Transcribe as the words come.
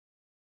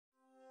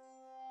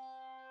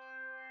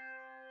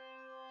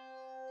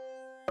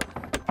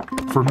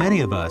For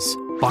many of us,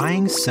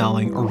 buying,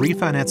 selling, or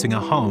refinancing a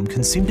home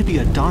can seem to be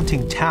a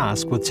daunting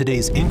task with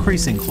today's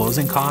increasing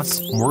closing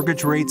costs,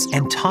 mortgage rates,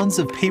 and tons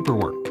of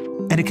paperwork.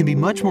 And it can be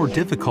much more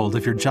difficult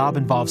if your job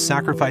involves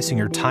sacrificing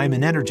your time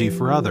and energy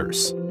for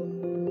others.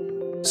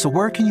 So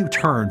where can you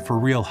turn for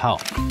real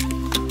help?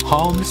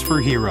 Homes for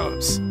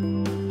Heroes.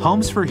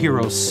 Homes for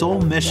Heroes'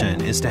 sole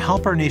mission is to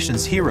help our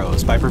nation's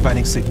heroes by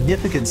providing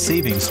significant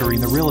savings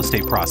during the real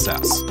estate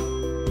process.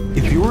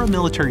 If you're a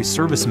military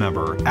service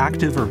member,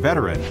 active or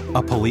veteran,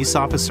 a police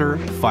officer,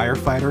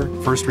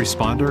 firefighter, first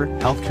responder,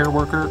 healthcare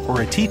worker,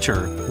 or a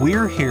teacher,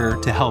 we're here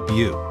to help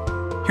you.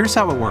 Here's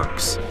how it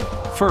works.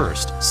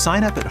 First,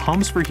 sign up at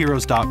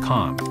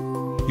homesforheroes.com.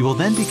 You will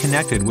then be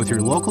connected with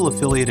your local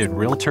affiliated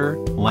realtor,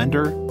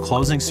 lender,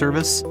 closing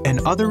service,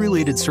 and other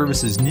related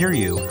services near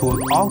you who have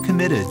all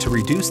committed to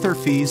reduce their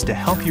fees to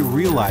help you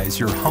realize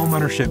your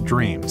homeownership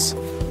dreams.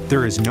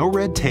 There is no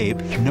red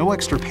tape, no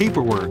extra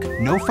paperwork,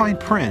 no fine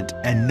print,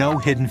 and no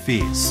hidden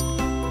fees.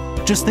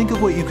 Just think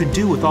of what you could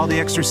do with all the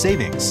extra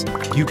savings.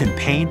 You can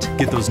paint,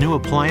 get those new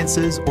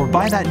appliances, or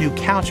buy that new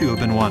couch you have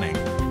been wanting.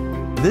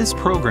 This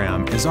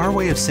program is our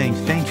way of saying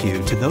thank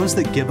you to those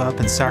that give up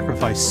and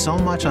sacrifice so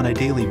much on a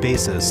daily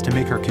basis to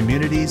make our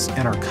communities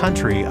and our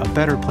country a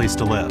better place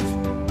to live.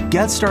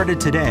 Get started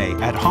today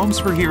at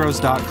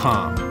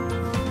homesforheroes.com.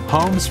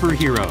 Homes for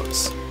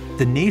Heroes,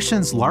 the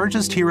nation's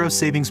largest hero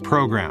savings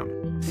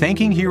program.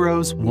 Thanking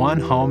heroes one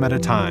home at a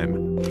time.